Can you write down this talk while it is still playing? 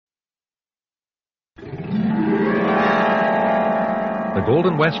the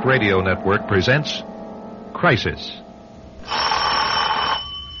Golden West Radio Network presents Crisis.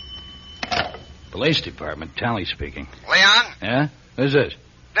 Police Department, Tally speaking. Leon? Yeah? Who's this?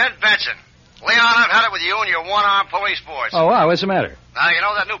 Ned Benson. Leon, I've had it with you and your one-armed police force. Oh, wow, what's the matter? Now, you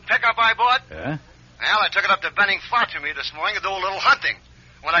know that new pickup I bought? Yeah? Well, I took it up to Benning Flat for me this morning to do a little hunting.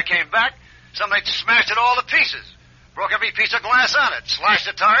 When I came back, somebody smashed it all to pieces. Broke every piece of glass on it, slashed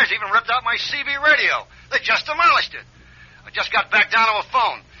the tires, even ripped out my CB radio. They just demolished it. I just got back down to a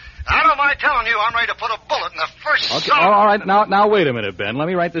phone. I don't mind telling you, I'm ready to put a bullet in the first Okay, all right, now wait a minute, Ben. Let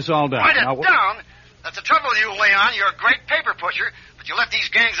me write this all down. Write it now, down? That's the trouble with you, Leon. You're a great paper pusher, but you let these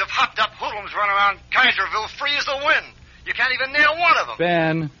gangs of hopped-up hoodlums run around Kaiserville free as the wind. You can't even nail one of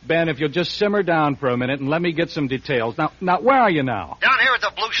them. Ben, if you'll just simmer down for a minute and let me get some details. Now, where are you now? Down here at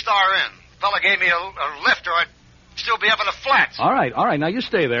the Blue Star Inn. Fella gave me a lift, or I'd still be up in the flats. All right. Now you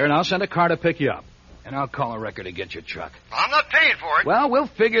stay there, and I'll send a car to pick you up. And I'll call a wrecker to get your truck. Well, I'm not paying for it. Well, we'll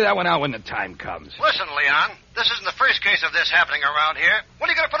figure that one out when the time comes. Listen, Leon, this isn't the first case of this happening around here. When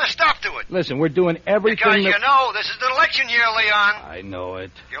are you going to put a stop to it? Listen, we're doing everything Because you know, this is the election year, Leon. I know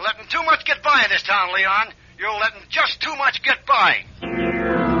it. You're letting too much get by in this town, Leon. You're letting just too much get by.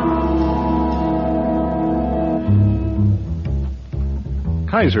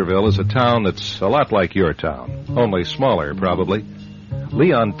 Kaiserville is a town that's a lot like your town, only smaller, probably.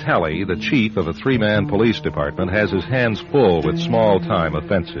 Leon Talley, the chief of a three-man police department, has his hands full with small-time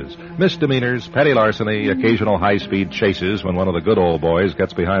offenses. Misdemeanors, petty larceny, occasional high-speed chases when one of the good old boys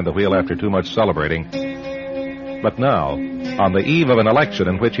gets behind the wheel after too much celebrating. But now, on the eve of an election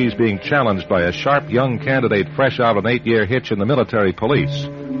in which he's being challenged by a sharp young candidate fresh out of an 8-year hitch in the military police,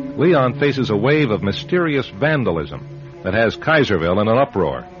 Leon faces a wave of mysterious vandalism that has Kaiserville in an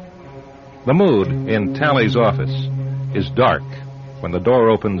uproar. The mood in Talley's office is dark when the door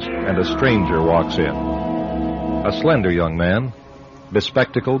opens and a stranger walks in. A slender young man,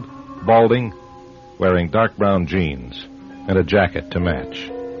 bespectacled, balding, wearing dark brown jeans and a jacket to match.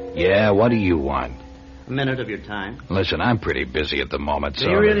 Yeah, what do you want? A minute of your time. Listen, I'm pretty busy at the moment, so...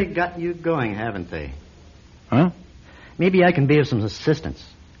 They really got you going, haven't they? Huh? Maybe I can be of some assistance.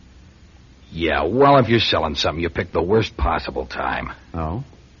 Yeah, well, if you're selling something, you pick the worst possible time. Oh?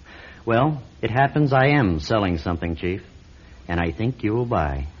 Well, it happens I am selling something, Chief. And I think you will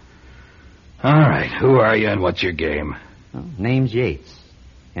buy. All right, who are you and what's your game? Well, name's Yates.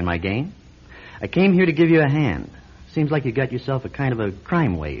 And my game? I came here to give you a hand. Seems like you got yourself a kind of a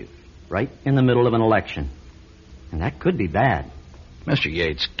crime wave, right in the middle of an election. And that could be bad. Mr.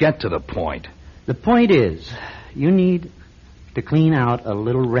 Yates, get to the point. The point is, you need to clean out a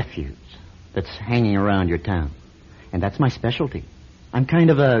little refuse that's hanging around your town. And that's my specialty. I'm kind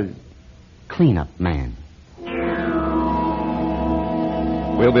of a cleanup man.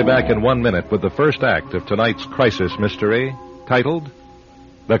 We'll be back in 1 minute with the first act of tonight's crisis mystery, titled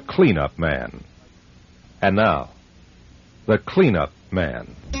The Cleanup Man. And now, The Cleanup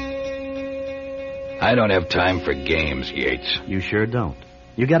Man. I don't have time for games, Yates. You sure don't.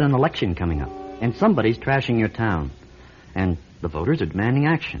 You got an election coming up, and somebody's trashing your town. And the voters are demanding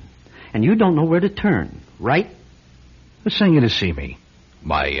action. And you don't know where to turn, right? Who's sent you to see me?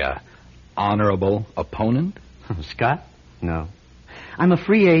 My, honorable opponent? Scott? No. I'm a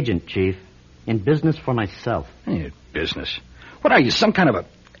free agent, Chief. In business for myself. Hey, business? What are you, some kind of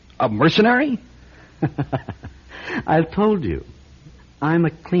a mercenary? I've told you. I'm a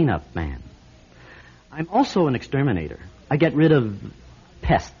cleanup man. I'm also an exterminator. I get rid of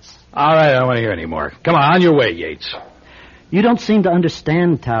pests. All right, I don't want to hear any more. Come on your way, Yates. You don't seem to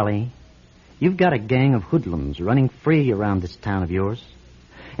understand, Tally. You've got a gang of hoodlums running free around this town of yours.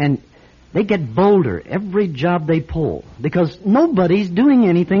 And they get bolder every job they pull because nobody's doing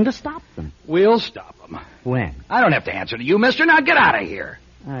anything to stop them. We'll stop them. When? I don't have to answer to you, mister. Now get out of here.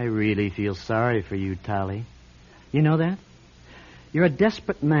 I really feel sorry for you, Tally. You know that? You're a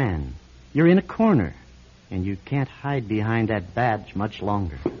desperate man. You're in a corner, and you can't hide behind that badge much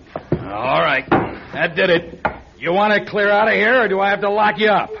longer. All right. That did it. You want to clear out of here, or do I have to lock you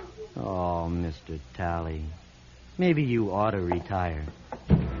up? Oh, Mr. Tally. Maybe you ought to retire.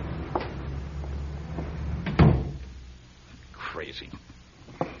 Crazy.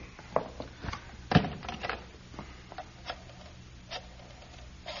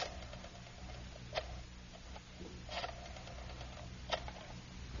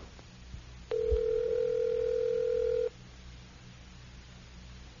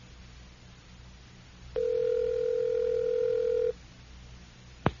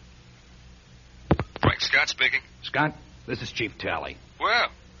 Scott speaking. Scott, this is Chief Tally. Well,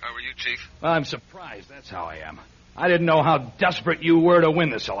 how are you, Chief? Well, I'm surprised, that's how I am. I didn't know how desperate you were to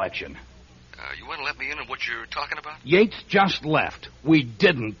win this election. You want to let me in on what you're talking about? Yates just left. We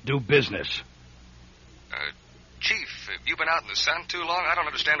didn't do business. Chief, have you been out in the sun too long? I don't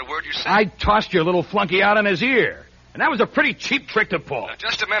understand a word you're saying. I tossed your little flunky out in his ear. And that was a pretty cheap trick to pull.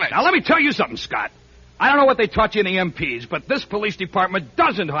 Just a minute. Now, let me tell you something, Scott. I don't know what they taught you in the MPs, but this police department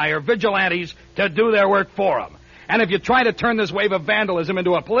doesn't hire vigilantes to do their work for them. And if you try to turn this wave of vandalism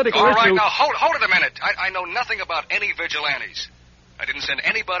into a political All issue... right, now, hold it a minute. I know nothing about any vigilantes. I didn't send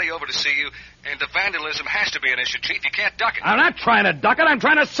anybody over to see you, and the vandalism has to be an issue, Chief. You can't duck it. I'm not trying to duck it. I'm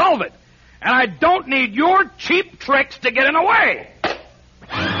trying to solve it. And I don't need your cheap tricks to get in the way.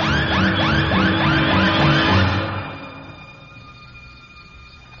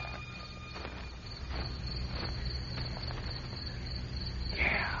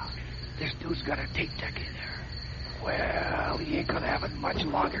 Yeah, this dude's got a tape deck in there. Well, he ain't gonna have it much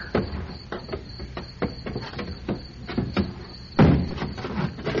longer.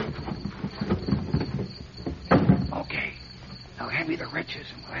 Okay, now hand me the wrenches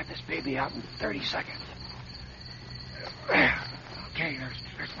and we'll have this baby out in 30 seconds. Okay,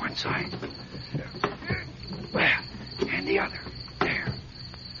 there's one side. And the other. There.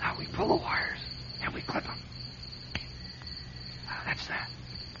 Now we pull the wires and we clip them. That's that.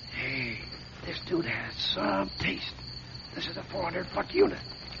 Hey, this dude has some taste. This is a 400-buck unit.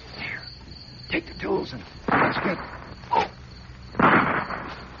 Here, take the tools and let's get... Oh!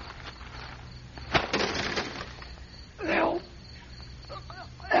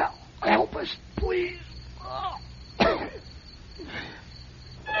 Help us, please.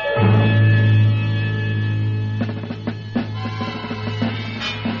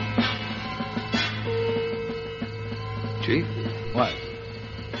 Chief? What?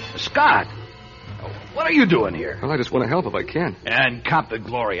 Scott! What are you doing here? Well, I just want to help if I can. And cop the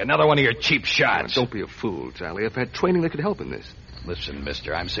glory. Another one of your cheap shots. Don't be a fool, Tally. I've had training that could help in this. Listen,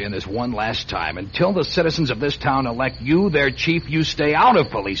 mister, I'm saying this one last time. Until the citizens of this town elect you, their chief, you stay out of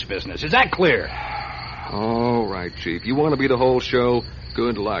police business. Is that clear? All right, Chief. You want to be the whole show?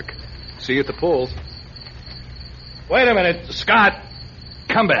 Good luck. See you at the polls. Wait a minute, Scott.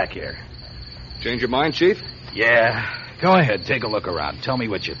 Come back here. Change your mind, Chief? Yeah. Go ahead, take a look around. Tell me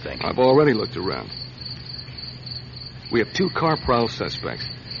what you think. I've already looked around. We have 2 car prowl suspects,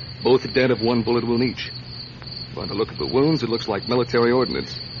 both dead of 1 bullet wound each. By the look of the wounds, it looks like military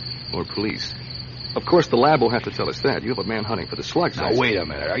ordnance or police. Of course, the lab will have to tell us that. You have a man hunting for the slugs. Now, wait a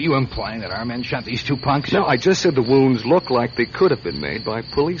minute. Are you implying that our men shot these 2 punks? No, I just said the wounds look like they could have been made by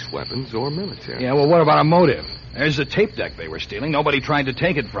police weapons or military. Yeah, well, what about a motive? There's the tape deck they were stealing. Nobody tried to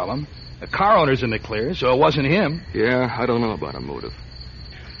take it from him. The car owner's in the clear, so it wasn't him. Yeah, I don't know about a motive.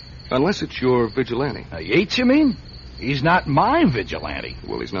 Unless it's your vigilante. Yates, you mean? He's not my vigilante.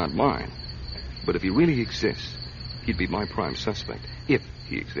 Well, he's not mine. But if he really exists, he'd be my prime suspect, if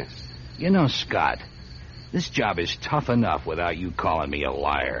he exists. You know, Scott, this job is tough enough without you calling me a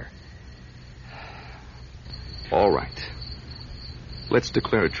liar. All right. Let's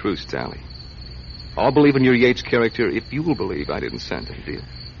declare a truce, Tally. I'll believe in your Yates character if you will believe I didn't send him, deal?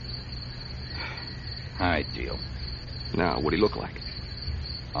 All right, deal. Now, what'd he look like?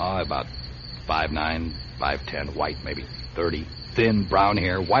 Oh, about 5'9", 5'10", white, maybe 30, thin, brown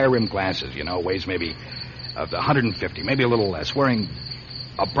hair, wire-rimmed glasses, weighs maybe 150, maybe a little less, wearing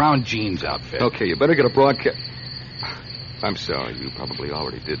a brown jeans outfit. Okay, you better get a broadcast... I'm sorry, you probably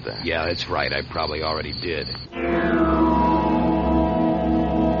already did that. Yeah, that's right, I probably already did.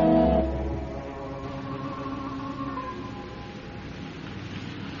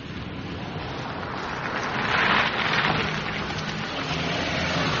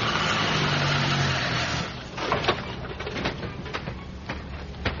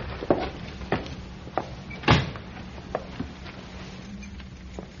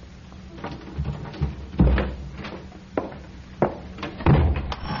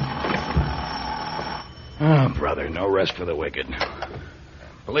 Oh, brother, no rest for the wicked.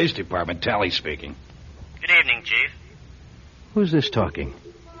 Police Department, Tally speaking. Good evening, Chief. Who's this talking?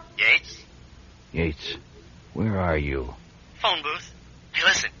 Yates? Yates, where are you? Phone booth. Hey,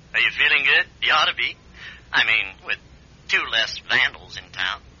 listen, are you feeling good? You ought to be. I mean, with 2 less vandals in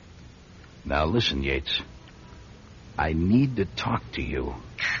town. Now listen, Yates. I need to talk to you.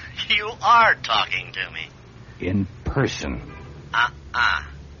 You are talking to me. In person.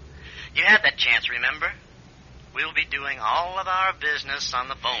 You had that chance, remember? We'll be doing all of our business on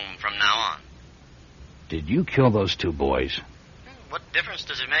the phone from now on. Did you kill those 2 boys? What difference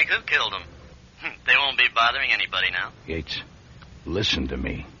does it make who killed them? They won't be bothering anybody now. Yates, listen to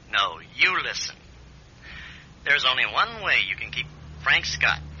me. No, you listen. There's only one way you can keep Frank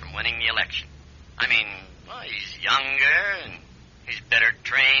Scott from winning the election. I mean, well, he's younger and he's better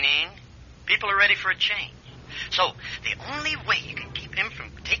training. People are ready for a change. So the only way you can keep him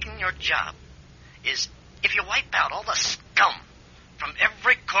from taking your job is if you wipe out all the scum from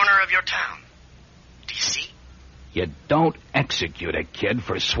every corner of your town. Do you see? You don't execute a kid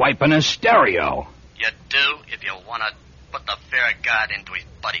for swiping a stereo. You do if you want to put the fear of God into his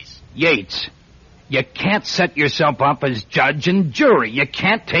buddies. Yates, you can't set yourself up as judge and jury. You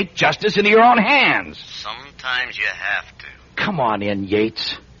can't take justice into your own hands. Sometimes you have to. Come on in,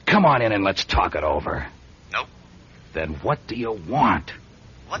 Yates. Come on in and let's talk it over. Nope. Then what do you want?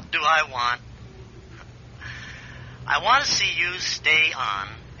 What do I want? I want to see you stay on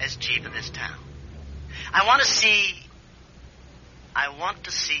as chief of this town. I want to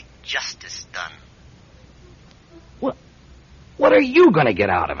see justice done. What are you going to get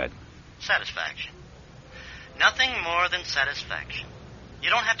out of it? Satisfaction. Nothing more than satisfaction. You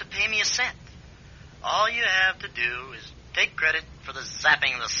don't have to pay me a cent. All you have to do is take credit for the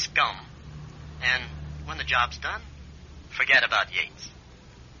zapping of the scum. And when the job's done, forget about Yates.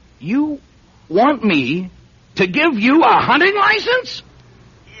 You want me to give you a hunting license?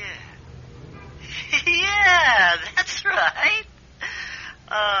 Yeah. Yeah, that's right.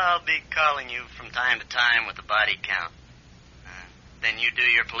 I'll be calling you from time to time with the body count. Then you do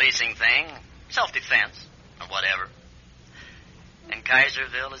your policing thing, self-defense, or whatever. And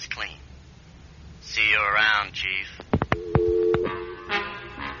Kaiserville is clean. See you around, Chief.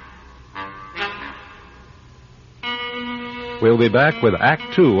 We'll be back with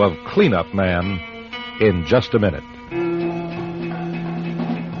Act Two of Cleanup Man in just a minute.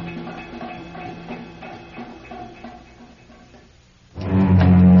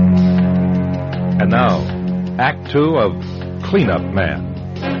 And now, Act Two of Cleanup Man.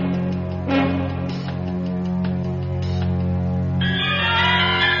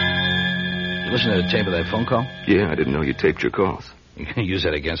 You listen to the tape of that phone call? Yeah, I didn't know you taped your calls. You going to use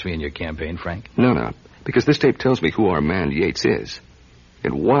that against me in your campaign, Frank? No, because this tape tells me who our man Yates is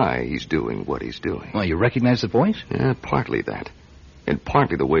and why he's doing what he's doing. Well, you recognize the voice? Yeah, partly that. And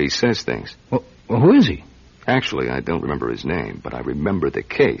partly the way he says things. Well, who is he? Actually, I don't remember his name, but I remember the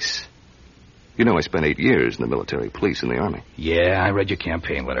case. You know, I spent 8 years in the military police and the Army. Yeah, I read your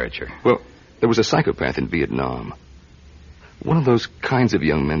campaign literature. Well, there was a psychopath in Vietnam. One of those kinds of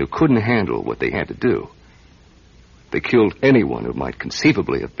young men who couldn't handle what they had to do. They killed anyone who might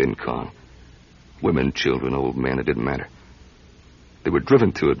conceivably have been Kong. Women, children, old men, it didn't matter. They were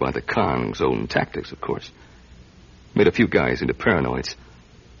driven to it by the Kong's own tactics, of course. Made a few guys into paranoids.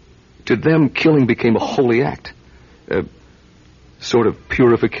 To them, killing became a holy act. A sort of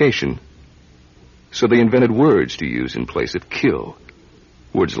purification. So they invented words to use in place of kill.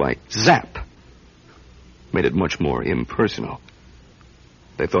 Words like zap. Made it much more impersonal.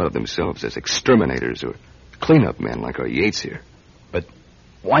 They thought of themselves as exterminators or cleanup men like our Yates here. But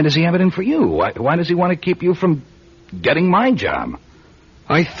why does he have it in for you? Why does he want to keep you from getting my job?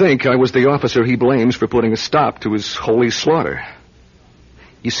 I think I was the officer he blames for putting a stop to his holy slaughter.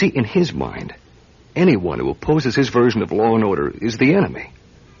 You see, in his mind, anyone who opposes his version of law and order is the enemy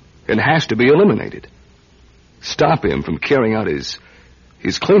and has to be eliminated. Stop him from carrying out his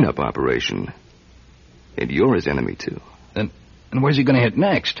cleanup operation, and you're his enemy, too. And where's he going to hit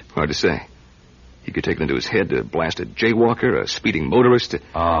next? Hard to say. He could take it into his head to blast a jaywalker, a speeding motorist.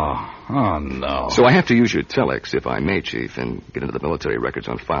 Oh, no. So I have to use your telex, if I may, Chief, and get into the military records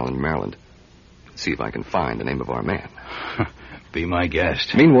on file in Maryland. See if I can find the name of our man. Be my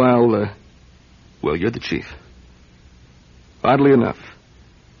guest. Meanwhile, you're the chief. Oddly enough,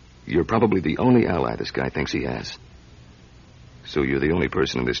 you're probably the only ally this guy thinks he has. So you're the only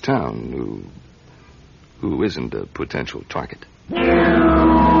person in this town who isn't a potential target.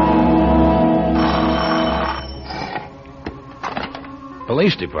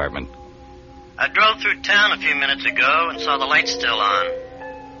 Police department. I drove through town a few minutes ago and saw the lights still on.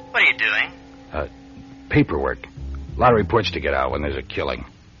 What are you doing? Paperwork. A lot of reports to get out when there's a killing.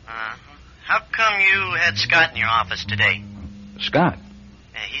 How come you had Scott in your office today? Scott?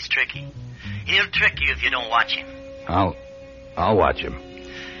 Yeah, he's tricky. He'll trick you if you don't watch him. I'll watch him.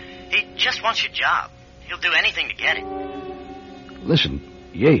 He just wants your job. He'll do anything to get it. Listen,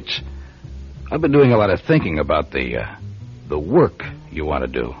 Yates, I've been doing a lot of thinking about the work you want to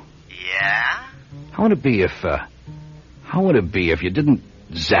do. Yeah? How would it be if you didn't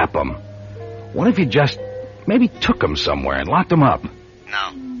zap him? What if you just maybe took him somewhere and locked him up?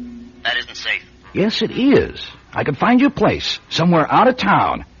 No, that isn't safe. Yes, it is. I could find you a place, somewhere out of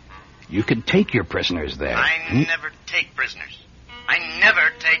town. You could take your prisoners there. I never take prisoners.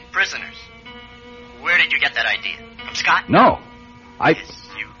 Where did you get that idea? From Scott? No. Yes,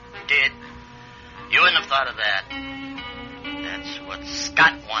 you did. You wouldn't have thought of that. That's what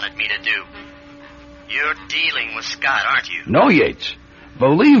Scott wanted me to do. You're dealing with Scott, aren't you? No, Yates.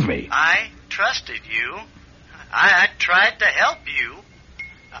 Believe me. I trusted you. I tried to help you.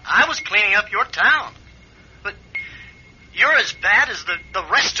 I was cleaning up your town. But you're as bad as the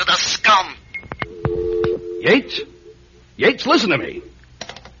rest of the scum. Yates? Yates, listen to me.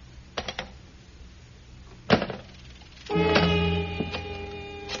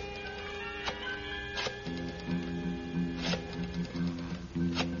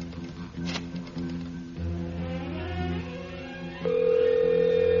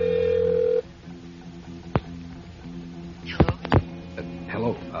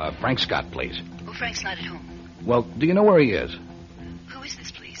 Frank Scott, please. Oh, Frank's not at home. Well, do you know where he is? Who is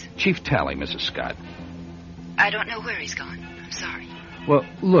this, please? Chief Tally, Mrs. Scott. I don't know where he's gone. I'm sorry. Well,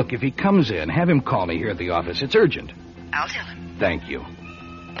 look, if he comes in, have him call me here at the office. It's urgent. I'll tell him. Thank you.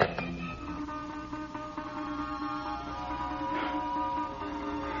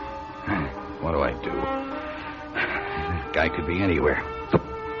 What do I do? That guy could be anywhere.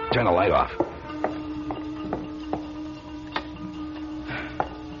 Turn the light off.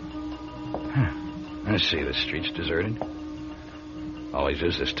 Let's see, the street's deserted. Always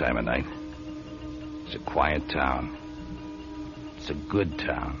is this time of night. It's a quiet town. It's a good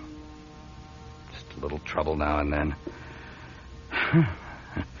town. Just a little trouble now and then.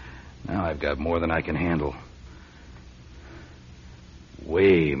 Now I've got more than I can handle.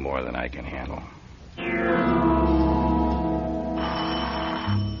 Way more than I can handle.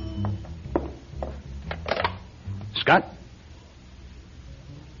 Scott?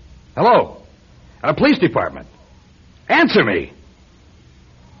 Hello? Police department. Answer me.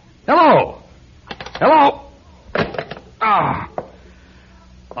 Hello? Hello?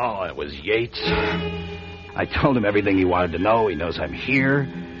 Oh, it was Yates. I told him everything he wanted to know. He knows I'm here.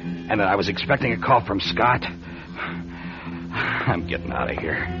 And that I was expecting a call from Scott. I'm getting out of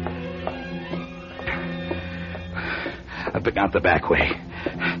here. I've been out the back way.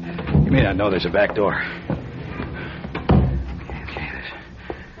 You may not know there's a back door. Okay,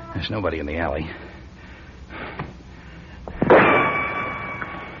 there's nobody in the alley.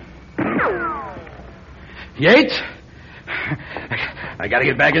 Yates? I gotta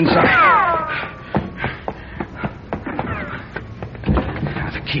get back inside.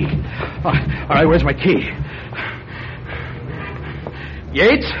 The key. All right, where's my key?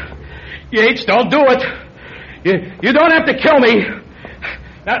 Yates? Yates, don't do it. You don't have to kill me.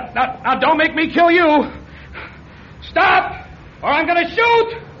 Now, don't make me kill you. Stop, or I'm gonna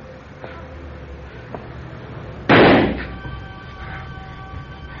shoot.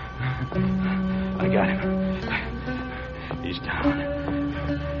 I got him. He's down.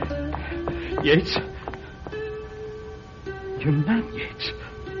 Yates? You're not Yates.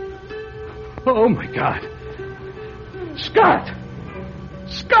 Oh, my God. Scott!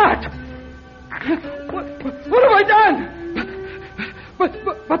 Scott! What have I done?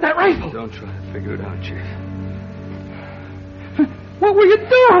 But that rifle. Don't try to figure it out, Chief. What were you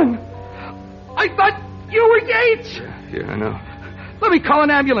doing? I thought you were Yates. Yeah, I know. Let me call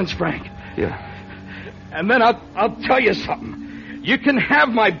an ambulance, Frank. Yeah. And then I'll tell you something. You can have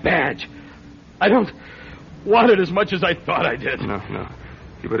my badge. I don't want it as much as I thought I did. No.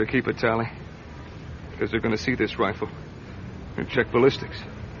 You better keep it, Tally. Because they're going to see this rifle and check ballistics.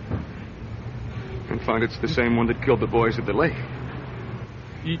 And find it's the same one that killed the boys at the lake.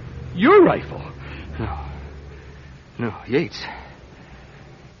 Your rifle? No, Yates.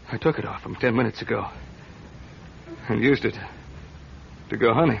 I took it off him 10 minutes ago. And used it to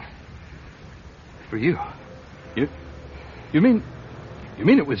go hunting. For you. You mean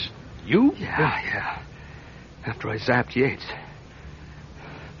it was you? Yeah. After I zapped Yates.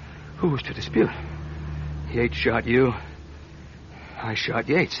 Who was to dispute? Yates shot you. I shot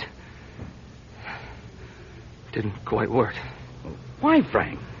Yates. Didn't quite work. Why,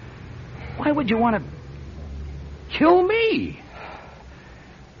 Frank? Why would you want to kill me?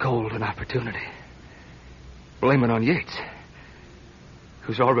 Golden opportunity. Blame it on Yates,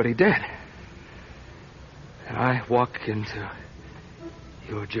 who's already dead. And I walk into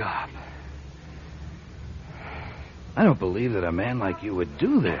your job. I don't believe that a man like you would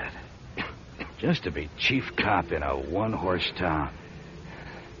do that. Just to be chief cop in a one-horse town.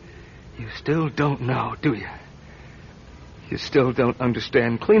 You still don't know, do you? You still don't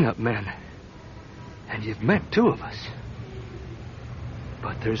understand cleanup men. And you've met 2 of us.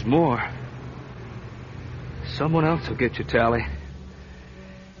 But there's more. Someone else will get you, Tally.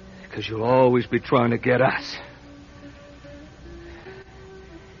 Because you'll always be trying to get us.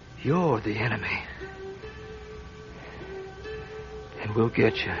 You're the enemy. And we'll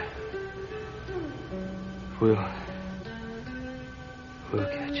get you. We'll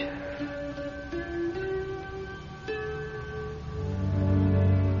catch you.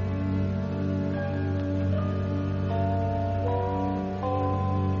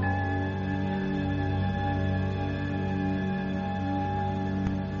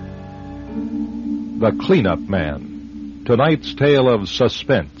 The Cleanup Man. Tonight's tale of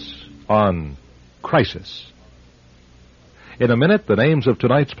suspense on Crisis. In a minute, the names of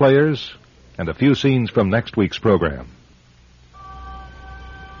tonight's players and a few scenes from next week's program.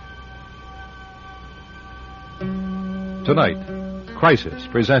 Tonight, Crisis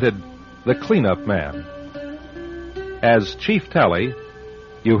presented The Cleanup Man. As Chief Tally,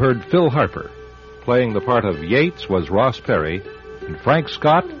 you heard Phil Harper. Playing the part of Yates was Ross Perry, and Frank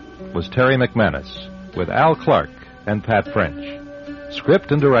Scott was Terry McManus, with Al Clark and Pat French.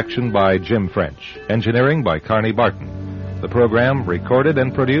 Script and direction by Jim French. Engineering by Carney Barton. The program recorded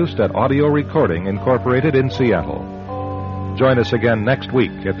and produced at Audio Recording Incorporated in Seattle. Join us again next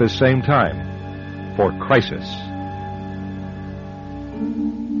week at this same time for Crisis.